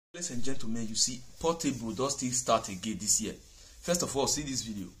Ladies and gentlemen, you see, Portable does still start again this year. First of all, see this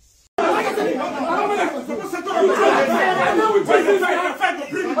video.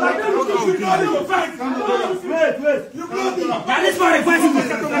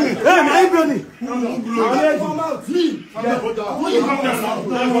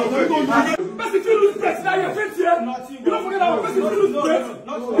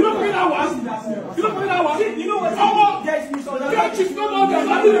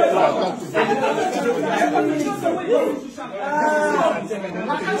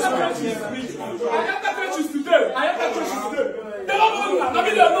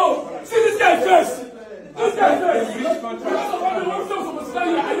 See this guy first. This guy first.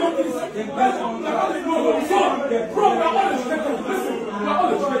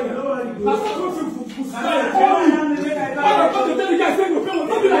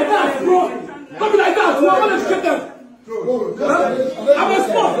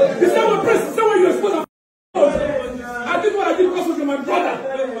 I did what I did because of my brother.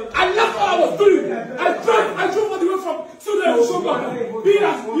 I left what I was doing. I drove all the way from Sudan to Shogun.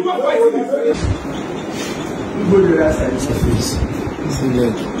 Peter, you were fighting me. You go to the other side of your face. It's the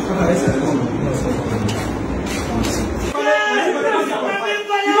leg.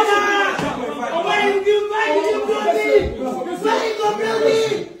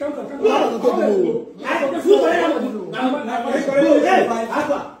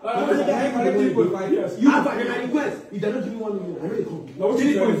 You have a request. You don't give me 1 million. I know you come. Now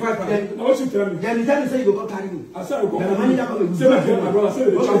what you tell me? Then you tell me say you go come carry me. I said I go. Then the manager come and say my brother. Say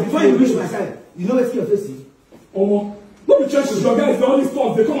before you reach my side, you know what's your face. Omo, no be church is your guys. The only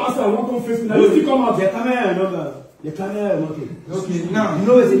stuff they come outside and won't come face me. Now you still come out. The camera number. The camera okay. Okay, now. You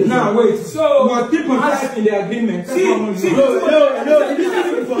know what's it. Now wait. So what people have in the agreement. See. No. This is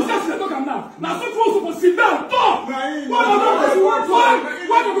talk now. Now so close to sit down. Talk. Why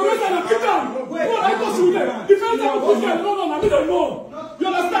do you raise and sit down? What I go through there? Defense of the guy. No. I don't know. You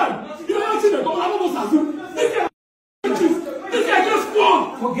understand? You don't see the go. I don't know. This guy just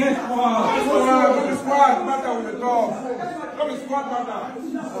squad. Forget squad. The squad matter with the dog. Come the squad matter.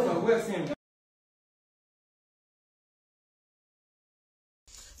 Where's him?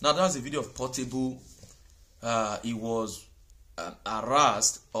 Now that's a video of Portable. He was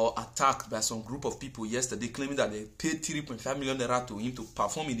harassed or attacked by some group of people yesterday, claiming that they paid 3.5 million naira to him to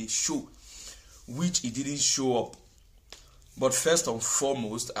perform in a show, which he didn't show up. But first and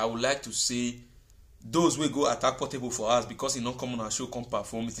foremost, I would like to say, those who go attack Portable for us because he not come on our show, come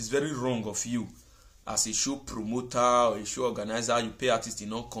perform, it is very wrong of you. As a show promoter or a show organizer, you pay artists to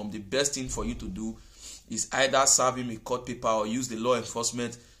not come. The best thing for you to do is either serve him a court paper or use the law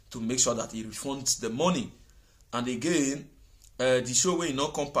enforcement to make sure that he refunds the money. And again, the show where you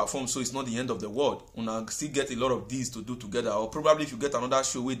not come perform, so it's not the end of the world. Una still get a lot of these to do together. Or probably if you get another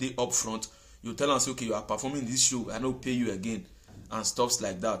show where they up front, you tell us, okay, you are performing this show, I don't pay you again, and stuff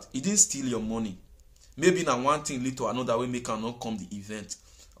like that. He didn't steal your money. Maybe now one thing lead to another way make him not come the event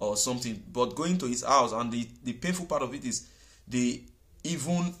or something. But going to his house, and the painful part of it is they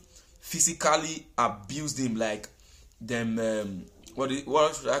even physically abused him, like them what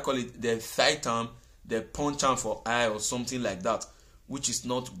should I call it? They fight him, they punch him for eye or something like that, which is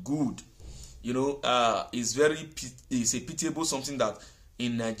not good. You know, it's a pitiable something that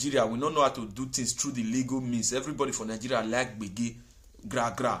in Nigeria we don't know how to do things through the legal means. Everybody for Nigeria like biggie,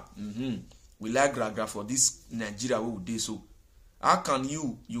 gra. We like gra for this Nigeria where we do so. How can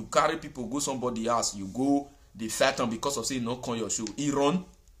you carry people go somebody else, you go they fight him because of saying not come your show? Iran,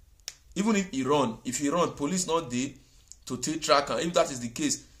 even if he run, police not there to take track. And if that is the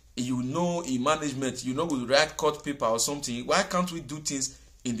case, you know in management, you know with write court paper or something. Why can't we do things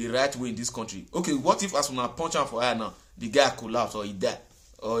in the right way in this country? Okay, what if as when I punch him for eye now, the guy collapse or he die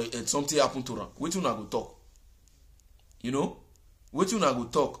or something happen to him? Wait till I go talk. You know, wait till I go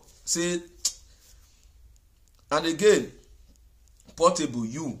talk. Say, and again, Portable,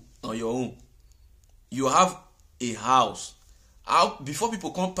 you on your own, you have a house. Out before people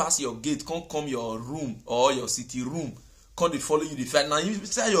come pass your gate, come your room or your city room, come they follow you the fight. Now you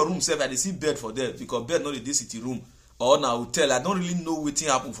say your room self, I they see bed for them because bed not in this city room or na hotel. I don't really know what thing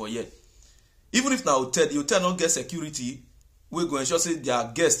happen for yet. Even if na hotel, the hotel not get security, we go ensure say their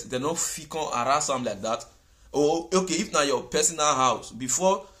guests they not come harass them like that. Or okay, if na your personal house,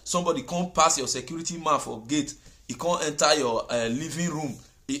 before somebody come pass your security man for gate, he can't enter your living room.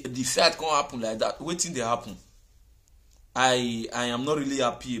 The fight can't happen like that. Waiting they happen. I am not really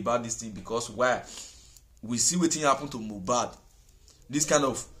happy about this thing because why? We see what thing happen to Mohbad. This kind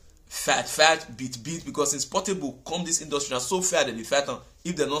of fight, beat, because since Portable come this industry and so fair that they fight on.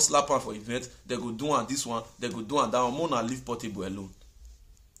 If they not slap on for event, they go do on this one, they go do on that one. More not leave Portable alone.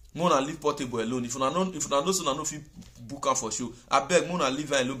 Mona leave Portable alone. If una know so na no fit book am for show, abeg Mona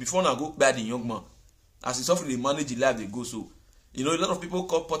leave am alone before na go buy the young man. As he suffer, dey manage the life dey go so. You know, a lot of people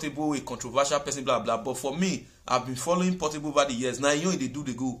call Portable a controversial person, blah blah. But for me, I've been following Portable over the years. Now you know they do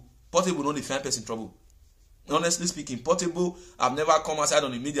they go. Portable no dey find person trouble. Honestly speaking, Portable, I've never come outside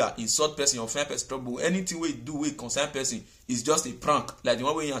on the media, insult person or find person trouble. Anything we do with concern person is just a prank. Like the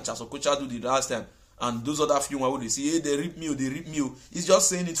one way Chasokocha do the last time. And those other few ones where they say, hey, they rip me. He's just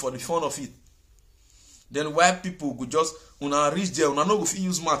saying it for the fun of it. Then why people go just, when I reach there, when I know if you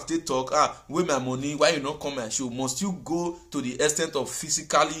use math, they talk, where my money, why you not come and show? Must you go to the extent of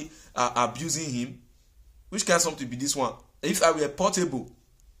physically abusing him? Which kind of something be this one? If I were Portable,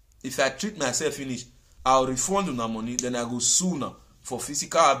 if I treat myself finish, I'll refund una money, then I go sue now for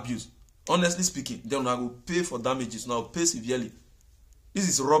physical abuse. Honestly speaking, then I go pay for damages, now pay severely. This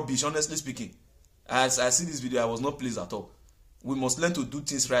is rubbish, honestly speaking. As I see this video, I was not pleased at all. We must learn to do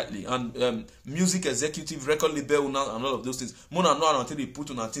things rightly. And music executive, record label, and all of those things. Mona know until they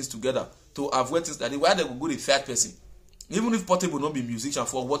put on things together to avoid things like that. Why they go to fight person? Even if Portable not be musician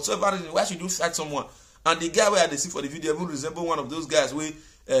for whatsoever reason, why should you fight someone? And the guy where they see for the video even resemble one of those guys where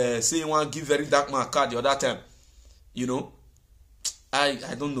saying one give very dark man a card the other time. You know, I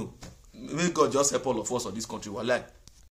don't know. May God just help all of us on this country. Wallahi.